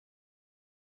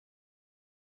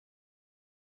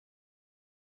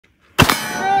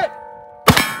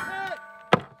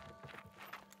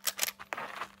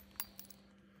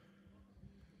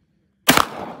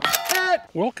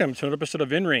Welcome to another episode of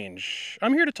InRange.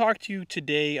 I'm here to talk to you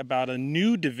today about a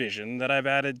new division that I've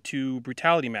added to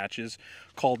Brutality matches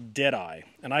called Deadeye.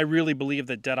 And I really believe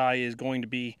that Deadeye is going to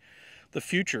be the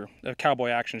future of cowboy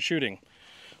action shooting.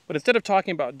 But instead of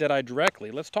talking about Deadeye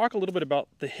directly, let's talk a little bit about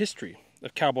the history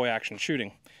of cowboy action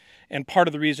shooting. And part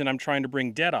of the reason I'm trying to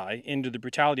bring Deadeye into the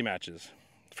Brutality matches.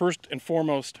 First and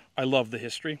foremost, I love the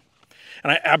history.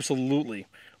 And I absolutely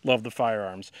love the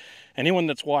firearms. Anyone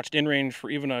that's watched InRange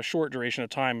for even a short duration of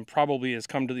time probably has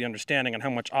come to the understanding on how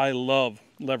much I love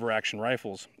lever action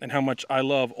rifles and how much I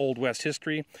love Old West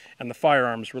history and the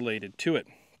firearms related to it.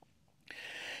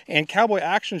 And cowboy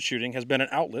action shooting has been an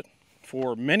outlet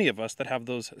for many of us that have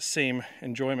those same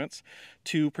enjoyments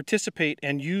to participate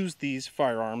and use these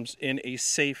firearms in a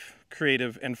safe,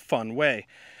 creative, and fun way.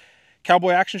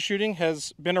 Cowboy action shooting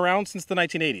has been around since the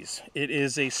 1980s. It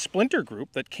is a splinter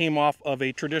group that came off of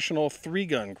a traditional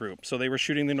three-gun group. So they were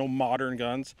shooting modern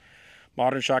guns,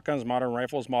 modern shotguns, modern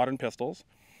rifles, modern pistols.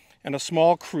 And a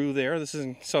small crew there, this is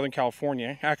in Southern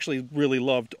California, actually really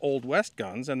loved Old West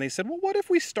guns. And they said, well, what if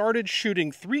we started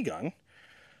shooting three-gun,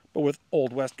 but with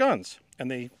Old West guns? And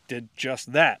they did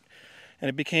just that. And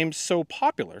it became so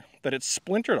popular that it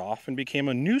splintered off and became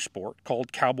a new sport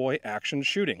called cowboy action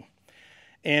shooting.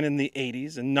 And in the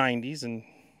 80s and 90s and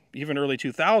even early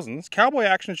 2000s, cowboy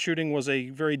action shooting was a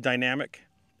very dynamic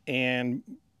and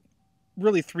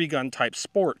really three-gun type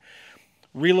sport.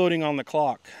 Reloading on the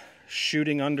clock,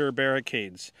 shooting under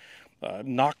barricades,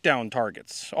 knockdown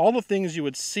targets, all the things you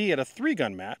would see at a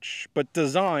three-gun match, but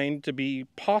designed to be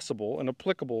possible and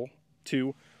applicable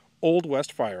to Old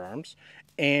West firearms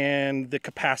and the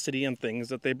capacity and things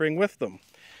that they bring with them.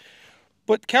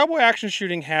 But cowboy action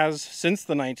shooting has, since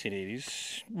the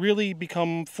 1980s, really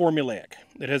become formulaic.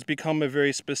 It has become a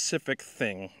very specific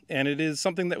thing, and it is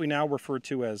something that we now refer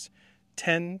to as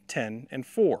 10, 10, and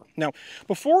 4. Now,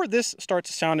 before this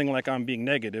starts sounding like I'm being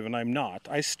negative, and I'm not,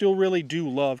 I still really do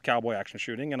love cowboy action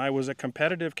shooting, and I was a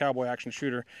competitive cowboy action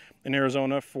shooter in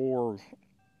Arizona for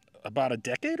about a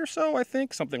decade or so, I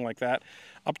think, something like that,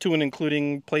 up to and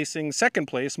including placing second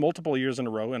place multiple years in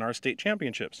a row in our state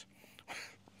championships.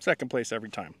 Second place every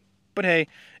time. But hey,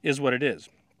 is what it is.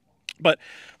 But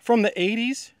from the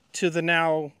 80s to the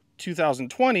now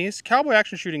 2020s, cowboy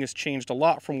action shooting has changed a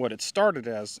lot from what it started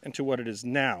as into what it is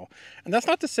now. And that's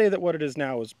not to say that what it is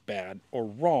now is bad or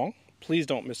wrong. Please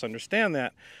don't misunderstand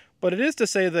that. But it is to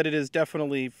say that it is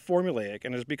definitely formulaic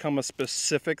and has become a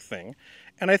specific thing.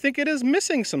 And I think it is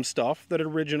missing some stuff that it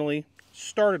originally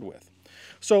started with.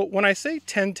 So when I say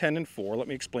 10, 10, and 4, let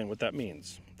me explain what that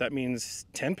means. That means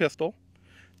 10 pistol,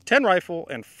 10 rifle,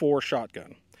 and 4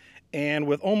 shotgun. And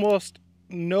with almost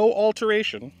no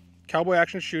alteration, cowboy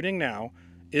action shooting now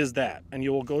is that. And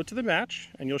you will go to the match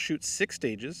and you'll shoot 6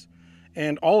 stages,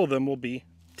 and all of them will be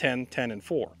 10, 10, and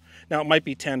 4. Now it might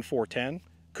be 10, 4, 10.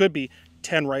 Could be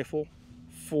 10 rifle,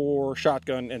 4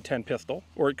 shotgun, and 10 pistol.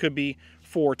 Or it could be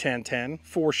 4, 10, 10,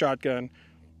 4 shotgun,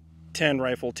 10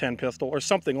 rifle, 10 pistol, or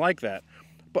something like that.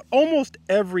 But almost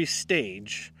every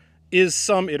stage is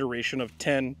some iteration of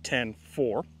 10, 10,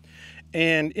 4.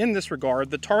 And in this regard,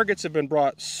 the targets have been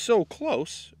brought so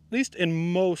close, at least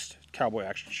in most cowboy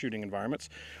action shooting environments.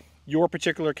 Your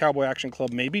particular cowboy action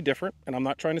club may be different, and I'm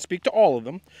not trying to speak to all of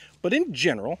them, but in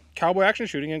general, cowboy action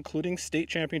shooting, including state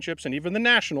championships and even the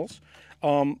nationals,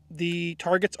 the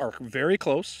targets are very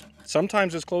close,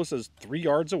 sometimes as close as 3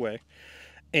 yards away.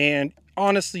 And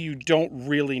honestly, you don't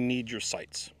really need your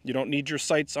sights. You don't need your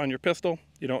sights on your pistol.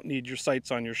 You don't need your sights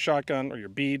on your shotgun or your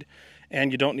bead.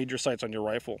 And you don't need your sights on your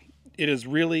rifle. It is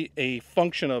really a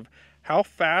function of how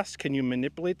fast can you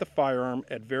manipulate the firearm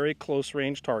at very close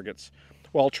range targets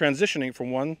while transitioning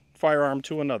from one firearm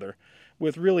to another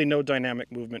with really no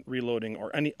dynamic movement, reloading,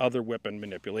 or any other weapon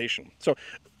manipulation. So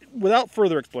without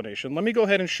further explanation, let me go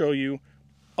ahead and show you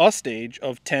a stage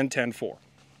of 10, 10, 4.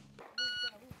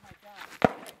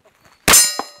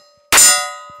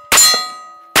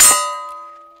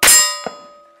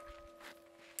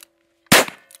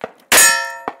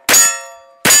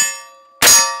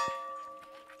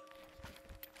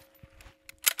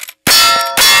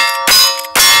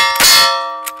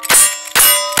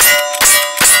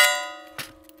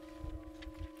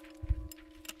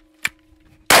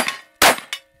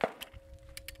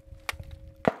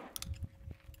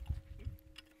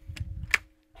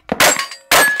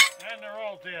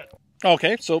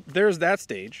 Okay, so there's that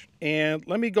stage, and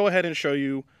let me go ahead and show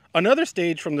you another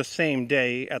stage from the same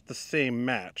day at the same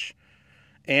match.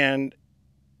 And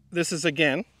this is,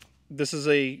 again, this is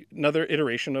another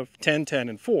iteration of 10, 10,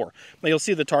 and 4. Now you'll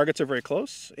see the targets are very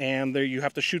close, and there you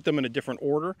have to shoot them in a different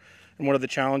order. And one of the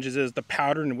challenges is the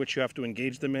pattern in which you have to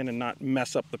engage them in and not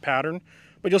mess up the pattern.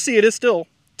 But you'll see it is still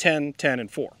 10, 10, and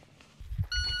 4.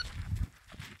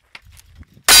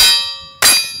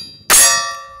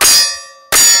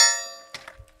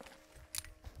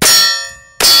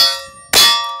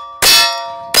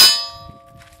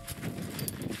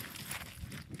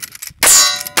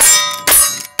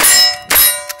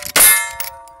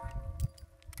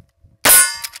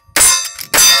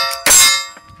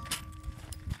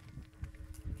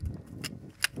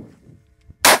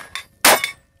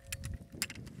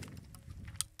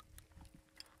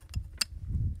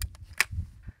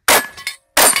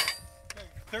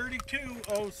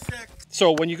 3206.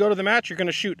 So when you go to the match, you're going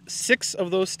to shoot 6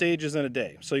 of those stages in a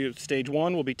day. So stage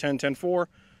 1 will be 10, 10, 4,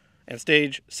 and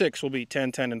stage 6 will be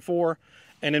 10, 10, and 4.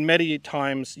 And in many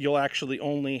times, you'll actually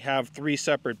only have 3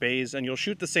 separate bays, and you'll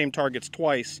shoot the same targets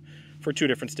twice for 2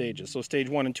 different stages. So stage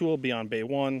 1 and 2 will be on bay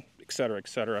 1, etc.,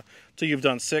 etc. So you've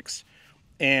done 6,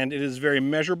 and it is very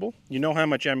measurable. You know how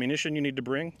much ammunition you need to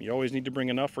bring. You always need to bring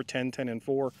enough for 10, 10, and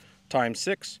 4 times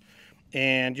 6,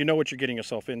 and you know what you're getting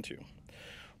yourself into.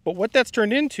 But what that's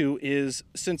turned into is,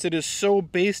 since it is so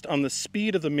based on the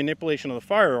speed of the manipulation of the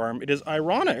firearm, it is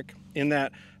ironic in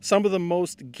that some of the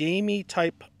most gamey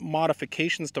type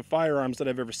modifications to firearms that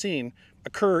I've ever seen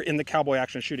occur in the cowboy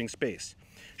action shooting space.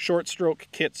 Short stroke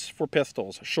kits for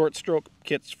pistols, short stroke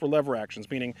kits for lever actions,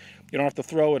 meaning you don't have to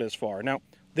throw it as far. Now,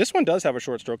 this one does have a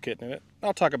short stroke kit in it.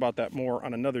 I'll talk about that more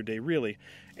on another day, really.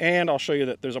 And I'll show you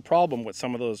that there's a problem with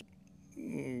some of those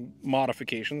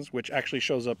modifications, which actually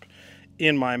shows up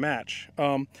in my match.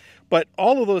 But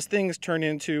all of those things turn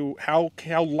into how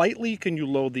lightly can you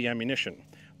load the ammunition.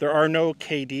 There are no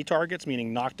KD targets,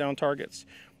 meaning knockdown targets.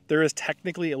 There is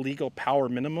technically a legal power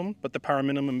minimum, but the power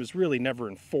minimum is really never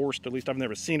enforced. At least I've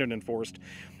never seen it enforced.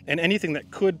 And anything that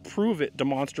could prove it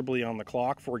demonstrably on the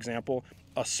clock, for example,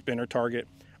 a spinner target,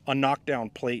 a knockdown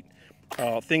plate,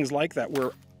 things like that,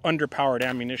 where underpowered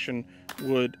ammunition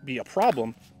would be a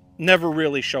problem, never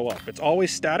really show up. It's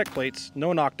always static plates,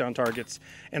 no knockdown targets.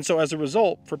 And so as a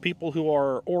result, for people who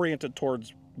are oriented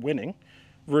towards winning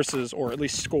versus, or at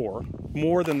least score,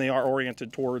 more than they are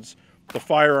oriented towards the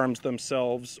firearms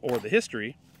themselves or the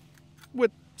history, with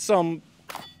some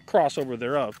crossover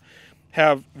thereof,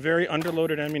 have very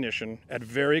underloaded ammunition at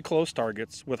very close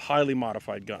targets with highly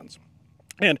modified guns.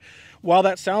 And while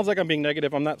that sounds like I'm being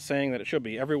negative, I'm not saying that it should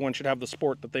be. Everyone should have the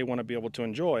sport that they want to be able to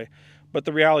enjoy. But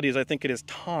the reality is I think it is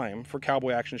time for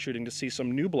cowboy action shooting to see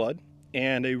some new blood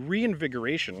and a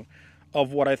reinvigoration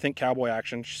of what I think cowboy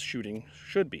action shooting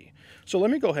should be. So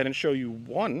let me go ahead and show you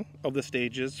one of the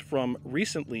stages from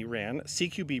recently ran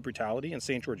CQB Brutality in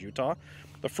St. George, Utah.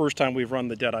 The first time we've run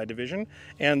the Deadeye division.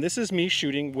 And this is me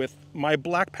shooting with my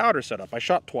black powder setup. I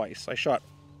shot twice. I shot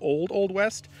Old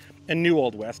West and New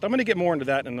Old West. I'm going to get more into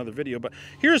that in another video, but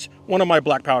here's one of my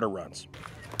black powder runs.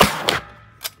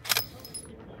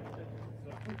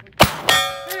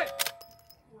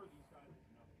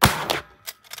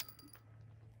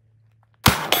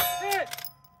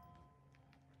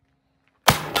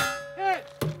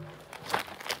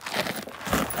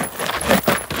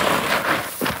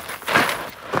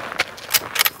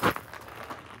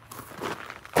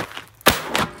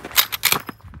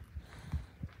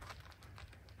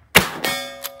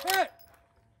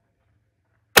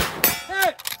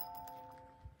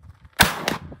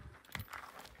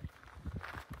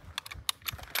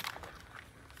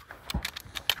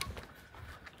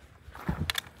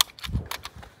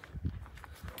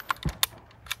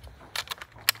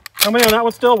 How many on that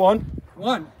one still? One?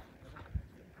 One.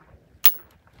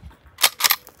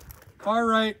 Far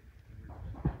right.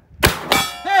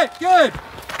 Hit! Good!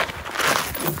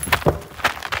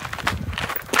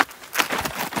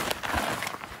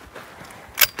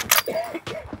 Hit!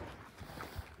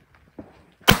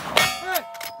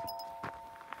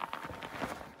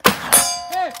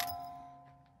 Hit!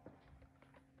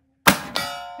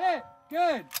 Hit!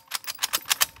 Good!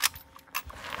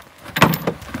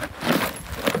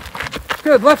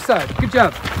 Good, left side. Good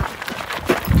job.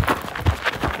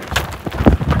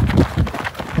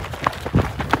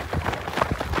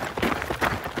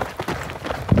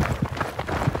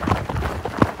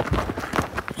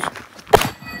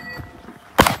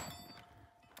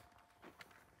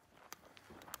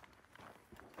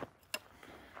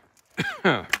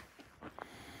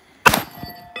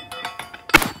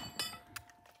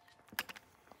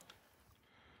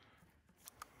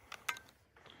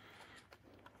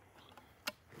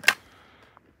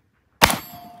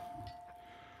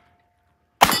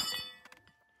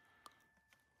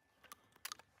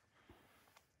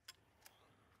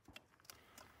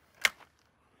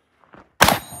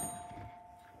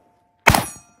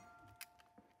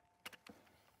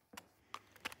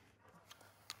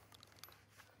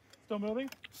 Still moving?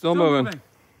 Still moving.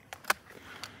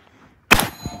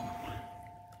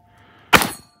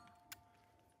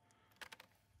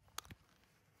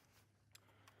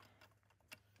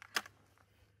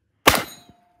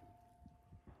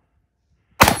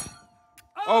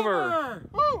 Over.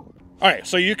 Woo! All right,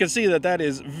 so you can see that that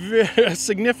is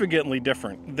significantly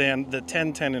different than the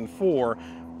 10, 10, and 4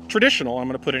 traditional, I'm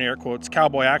going to put in air quotes,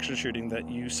 cowboy action shooting that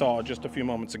you saw just a few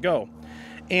moments ago.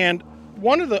 And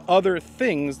one of the other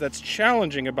things that's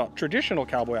challenging about traditional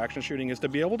cowboy action shooting is to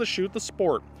be able to shoot the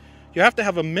sport. You have to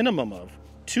have a minimum of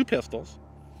 2 pistols,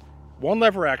 1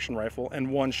 lever action rifle, and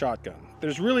 1 shotgun.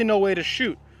 There's really no way to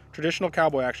shoot traditional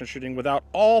cowboy action shooting without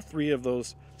all 3 of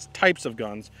those types of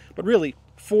guns, but really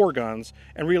 4 guns,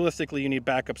 and realistically you need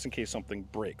backups in case something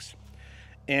breaks.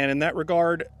 And in that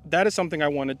regard, that is something I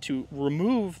wanted to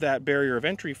remove that barrier of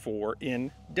entry for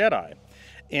in Deadeye.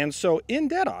 And so in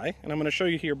Deadeye, and I'm going to show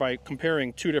you here by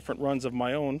comparing 2 different runs of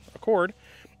my own accord,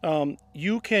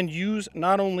 you can use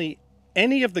not only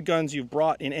any of the guns you've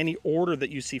brought in any order that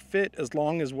you see fit, as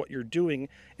long as what you're doing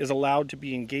is allowed to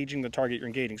be engaging the target you're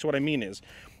engaging. So what I mean is,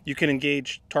 you can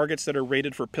engage targets that are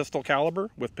rated for pistol caliber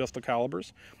with pistol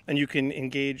calibers, and you can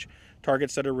engage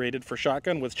targets that are rated for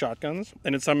shotgun with shotguns,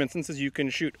 and in some instances you can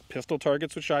shoot pistol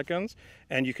targets with shotguns,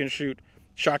 and you can shoot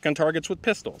shotgun targets with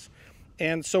pistols.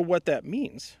 And so what that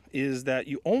means is that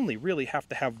you only really have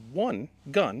to have 1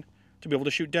 gun to be able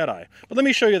to shoot Deadeye. But let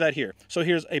me show you that here. So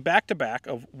here's a back-to-back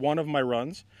of one of my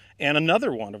runs and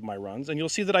another one of my runs, and you'll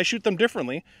see that I shoot them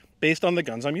differently based on the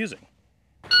guns I'm using.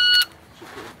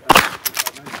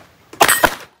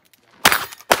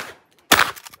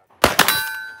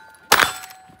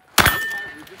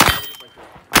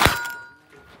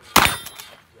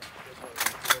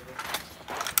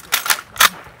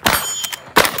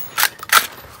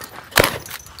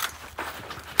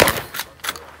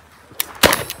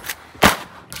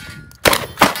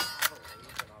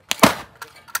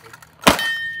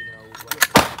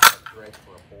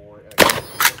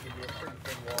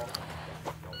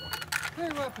 Hey,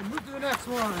 weapon, move to the next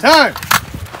one. Time!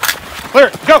 Clear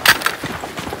it, go!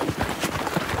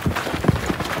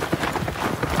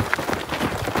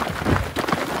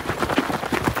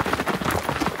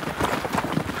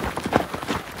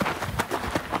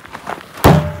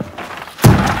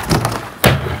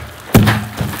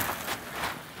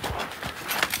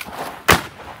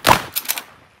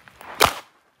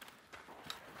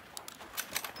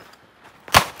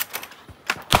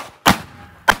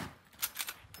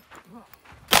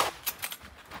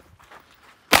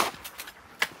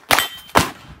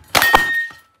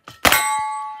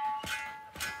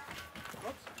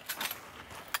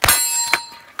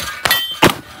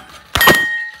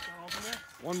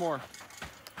 One more.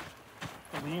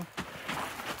 Lean.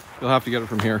 You'll have to get it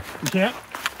from here. You can't?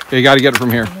 Yeah, you got to get it from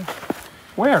here.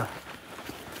 Where?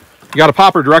 You got a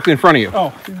popper directly in front of you. Oh,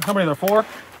 how many are there? 4?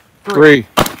 3.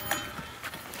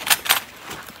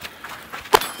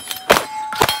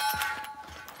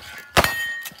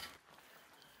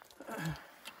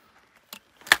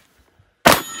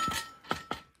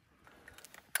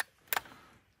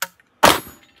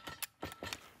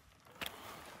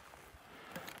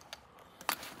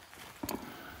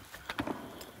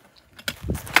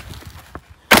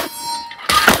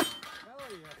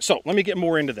 So let me get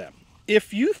more into that.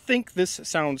 If you think this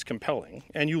sounds compelling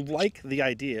and you like the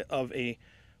idea of a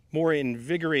more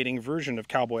invigorating version of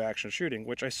cowboy action shooting,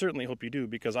 which I certainly hope you do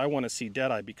because I want to see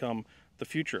Deadeye become the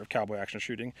future of cowboy action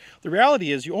shooting, the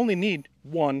reality is you only need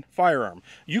 1 firearm.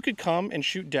 You could come and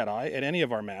shoot Deadeye at any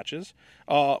of our matches,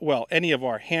 well, any of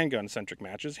our handgun-centric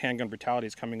matches. Handgun Brutality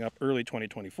is coming up early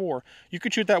 2024. You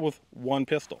could shoot that with 1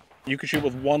 pistol. You could shoot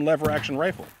with 1 lever action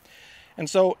rifle. And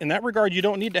so in that regard, you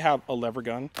don't need to have a lever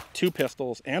gun, 2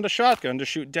 pistols, and a shotgun to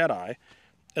shoot Deadeye,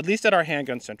 at least at our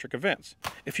handgun-centric events.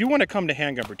 If you want to come to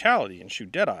Handgun Brutality and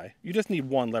shoot Deadeye, you just need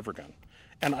 1 lever gun.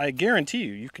 And I guarantee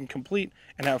you, you can complete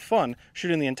and have fun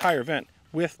shooting the entire event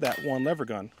with that 1 lever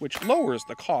gun, which lowers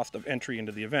the cost of entry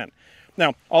into the event.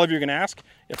 Now, all of you are going to ask,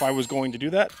 if I was going to do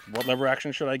that, what lever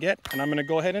action should I get? And I'm going to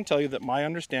go ahead and tell you that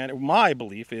my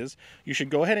belief is you should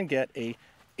go ahead and get a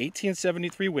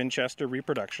 1873 Winchester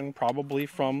reproduction, probably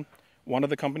from one of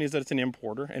the companies that's an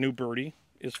importer, and Uberti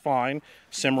is fine,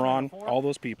 Cimarron, all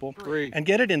those people, and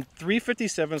get it in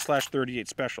 357/38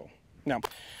 special. Now,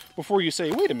 before you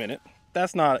say, wait a minute,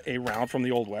 that's not a round from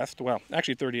the Old West. Well,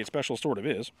 actually 38 special sort of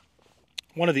is.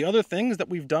 One of the other things that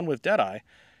we've done with Deadeye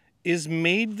is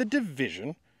made the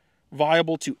division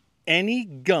viable to any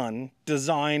gun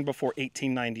designed before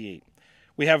 1898.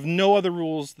 We have no other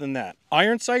rules than that.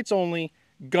 Iron sights only,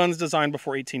 guns designed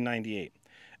before 1898.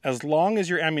 As long as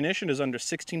your ammunition is under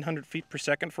 1,600 feet per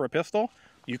second for a pistol,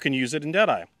 you can use it in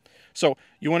Deadeye. So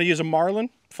you want to use a Marlin?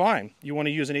 Fine. You want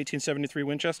to use an 1873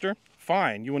 Winchester?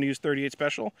 Fine. You want to use 38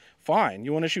 Special? Fine.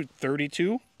 You want to shoot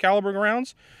 32 caliber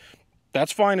rounds?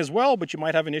 That's fine as well, but you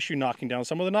might have an issue knocking down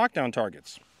some of the knockdown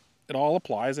targets. It all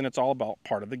applies, and it's all about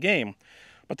part of the game.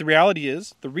 But the reality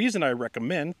is, the reason I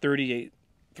recommend 38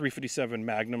 357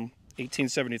 Magnum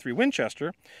 1873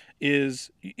 Winchester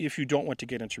is if you don't want to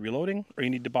get into reloading or you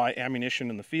need to buy ammunition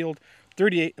in the field,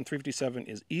 38 and 357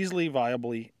 is easily,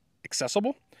 viably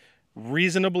accessible,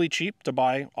 reasonably cheap to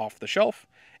buy off the shelf,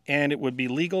 and it would be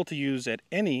legal to use at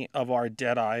any of our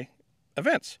Deadeye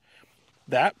events.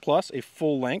 That plus a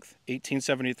full-length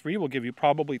 1873 will give you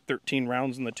probably 13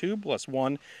 rounds in the tube plus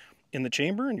 1 in the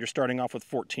chamber, and you're starting off with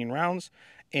 14 rounds,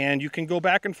 and you can go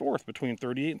back and forth between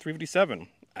 38 and 357.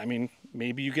 I mean,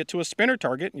 maybe you get to a spinner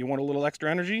target and you want a little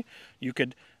extra energy. You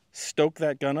could stoke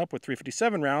that gun up with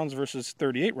 357 rounds versus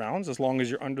 38 rounds as long as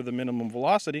you're under the maximum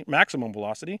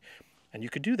velocity, and you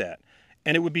could do that.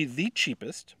 And it would be the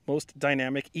cheapest, most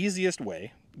dynamic, easiest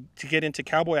way to get into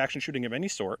cowboy action shooting of any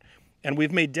sort, and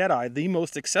we've made Deadeye the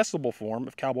most accessible form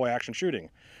of cowboy action shooting.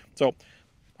 So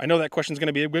I know that question is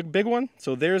going to be a big one,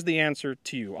 so there's the answer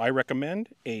to you. I recommend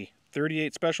a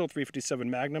 38 Special 357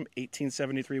 Magnum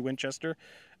 1873 Winchester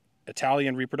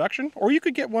Italian reproduction, or you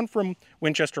could get one from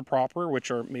Winchester proper, which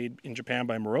are made in Japan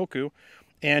by Moroku,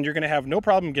 and you're going to have no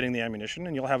problem getting the ammunition,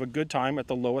 and you'll have a good time at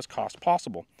the lowest cost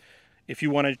possible. If you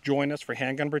want to join us for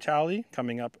Handgun Brutality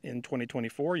coming up in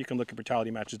 2024, you can look at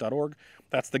brutalitymatches.org.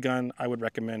 That's the gun I would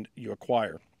recommend you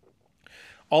acquire.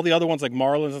 All the other ones like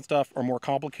Marlins and stuff are more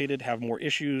complicated, have more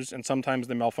issues, and sometimes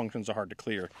the malfunctions are hard to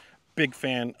clear. Big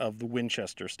fan of the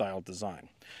Winchester style design.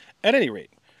 At any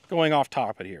rate, going off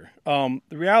topic here, the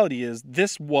reality is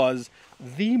this was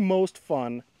the most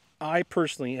fun I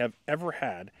personally have ever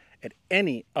had at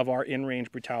any of our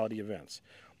InRange Brutality events.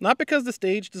 Not because the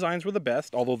stage designs were the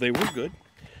best, although they were good,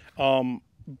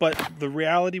 but the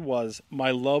reality was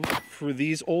my love for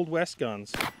these Old West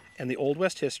guns and the Old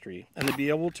West history, and to be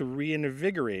able to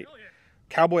reinvigorate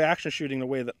cowboy action shooting in a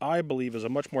way that I believe is a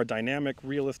much more dynamic,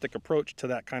 realistic approach to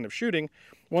that kind of shooting,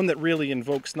 one that really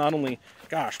invokes not only,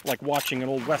 gosh, like watching an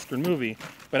old Western movie,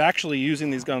 but actually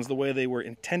using these guns the way they were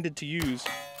intended to use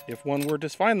if one were to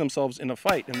find themselves in a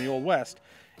fight in the Old West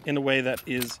in a way that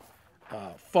is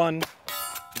fun,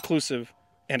 inclusive,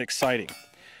 and exciting.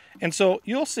 And so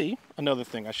you'll see, another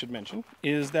thing I should mention,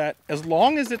 is that as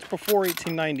long as it's before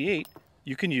 1898,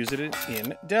 you can use it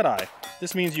in Deadeye.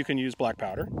 This means you can use black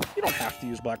powder. You don't have to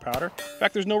use black powder. In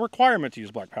fact, there's no requirement to use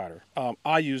black powder.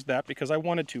 I used that because I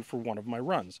wanted to for one of my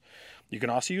runs. You can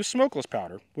also use smokeless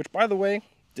powder, which, by the way,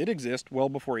 did exist well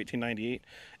before 1898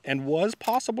 and was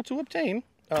possible to obtain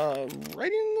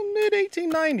right in the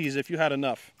mid-1890s if you had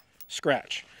enough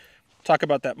scratch. Talk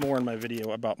about that more in my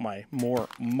video about my more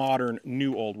modern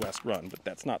New Old West run, but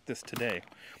that's not this today.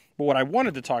 But what I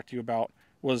wanted to talk to you about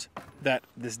was that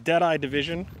this Deadeye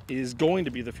division is going to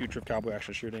be the future of cowboy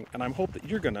action shooting, and I hope that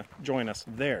you're going to join us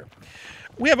there.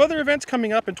 We have other events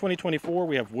coming up in 2024.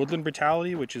 We have Woodland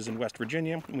Brutality, which is in West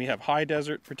Virginia, and we have High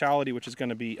Desert Brutality, which is going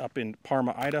to be up in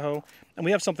Parma, Idaho, and we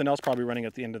have something else probably running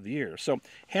at the end of the year. So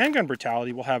Handgun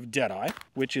Brutality will have Deadeye,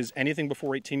 which is anything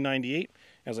before 1898.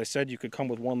 As I said, you could come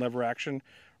with one lever action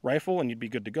rifle and you'd be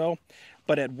good to go.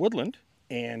 But at Woodland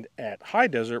and at High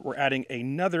Desert, we're adding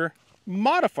another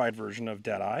modified version of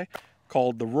Deadeye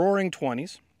called the Roaring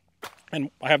 20s.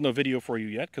 And I have no video for you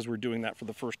yet because we're doing that for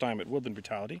the first time at Woodland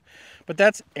Brutality. But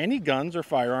that's any guns or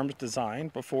firearms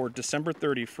designed before December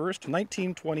 31st,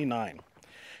 1929.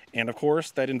 And of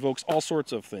course, that invokes all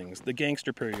sorts of things. The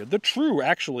gangster period, the true,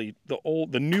 actually,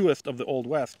 the newest of the Old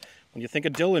West. When you think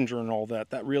of Dillinger and all that,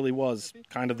 that really was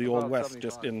kind of the Old West,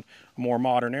 just in a more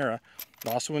modern era.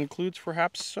 It also includes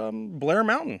perhaps Blair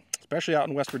Mountain, especially out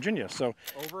in West Virginia. So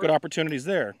good opportunities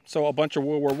there. So a bunch of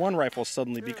World War I rifles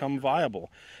suddenly become viable.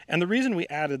 And the reason we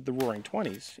added the Roaring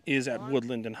 20s is at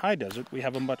Woodland and High Desert, we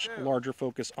have a much larger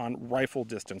focus on rifle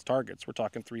distance targets. We're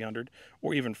talking 300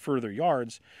 or even further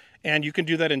yards. And you can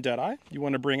do that in Deadeye. You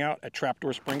want to bring out a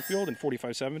Trapdoor Springfield in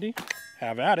 4570,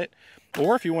 have at it.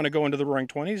 Or if you want to go into the Roaring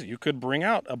 20s, you could bring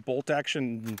out a bolt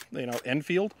action,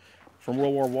 Enfield from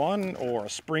World War I, or a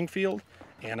Springfield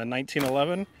and a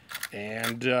 1911,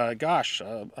 and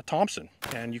a Thompson,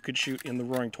 and you could shoot in the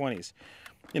Roaring 20s.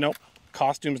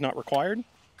 Costumes not required.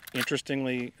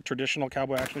 Interestingly, traditional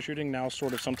cowboy action shooting now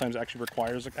sort of sometimes actually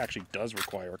does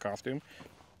require a costume.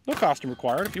 No costume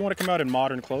required. If you want to come out in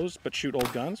modern clothes but shoot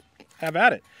old guns, have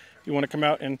at it. If you want to come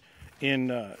out and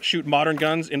shoot modern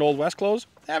guns in Old West clothes,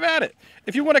 have at it.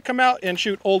 If you want to come out and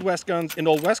shoot Old West guns in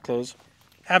Old West clothes,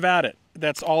 have at it.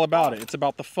 That's all about it. It's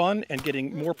about the fun and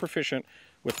getting more proficient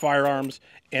with firearms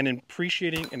and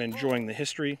appreciating and enjoying the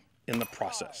history in the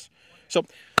process. So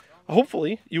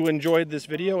hopefully you enjoyed this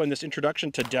video and this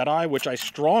introduction to Deadeye, which I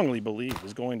strongly believe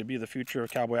is going to be the future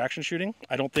of cowboy action shooting.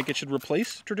 I don't think it should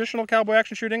replace traditional cowboy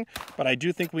action shooting, but I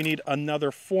do think we need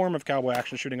another form of cowboy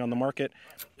action shooting on the market,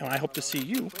 and I hope to see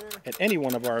you at any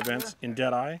one of our events in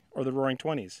Deadeye or the Roaring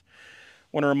Twenties.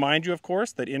 I want to remind you, of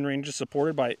course, that InRange is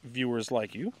supported by viewers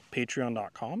like you,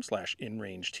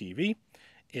 patreon.com/InRangeTV.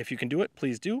 If you can do it,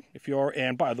 please do. If you are,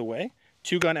 and by the way,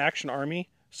 Two Gun Action Army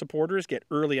supporters get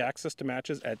early access to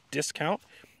matches at discount.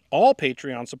 All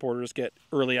Patreon supporters get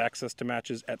early access to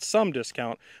matches at some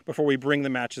discount before we bring the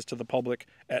matches to the public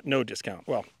at no discount.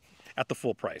 Well, at the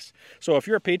full price. So if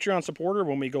you're a Patreon supporter,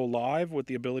 when we go live with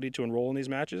the ability to enroll in these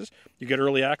matches, you get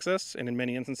early access, and in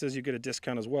many instances, you get a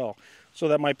discount as well. So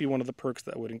that might be one of the perks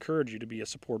that would encourage you to be a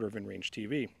supporter of InRange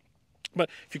TV. But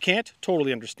if you can't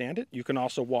totally understand it, you can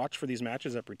also watch for these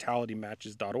matches at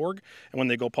brutalitymatches.org. And when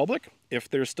they go public, if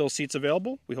there's still seats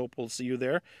available, we hope we'll see you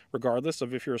there, regardless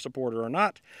of if you're a supporter or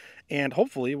not. And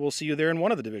hopefully we'll see you there in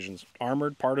one of the divisions: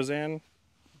 Armored, Partisan,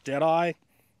 Deadeye,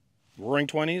 Roaring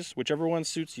Twenties, whichever one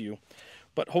suits you.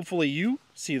 But hopefully you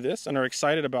see this and are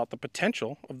excited about the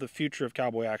potential of the future of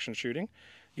cowboy action shooting.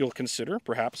 You'll consider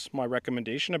perhaps my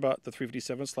recommendation about the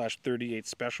 357/38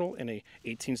 special in a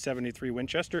 1873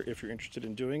 Winchester if you're interested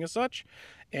in doing as such.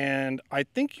 And I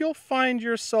think you'll find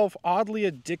yourself oddly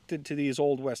addicted to these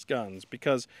Old West guns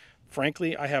because,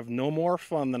 frankly, I have no more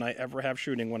fun than I ever have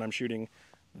shooting when I'm shooting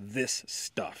this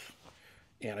stuff.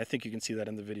 And I think you can see that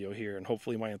in the video here, and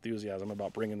hopefully my enthusiasm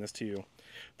about bringing this to you.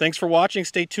 Thanks for watching.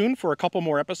 Stay tuned for a couple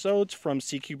more episodes from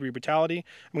CQ Brutality.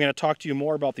 I'm going to talk to you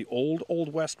more about the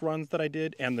Old West runs that I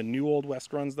did and the new Old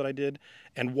West runs that I did,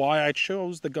 and why I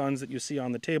chose the guns that you see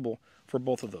on the table for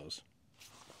both of those.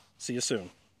 See you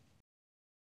soon.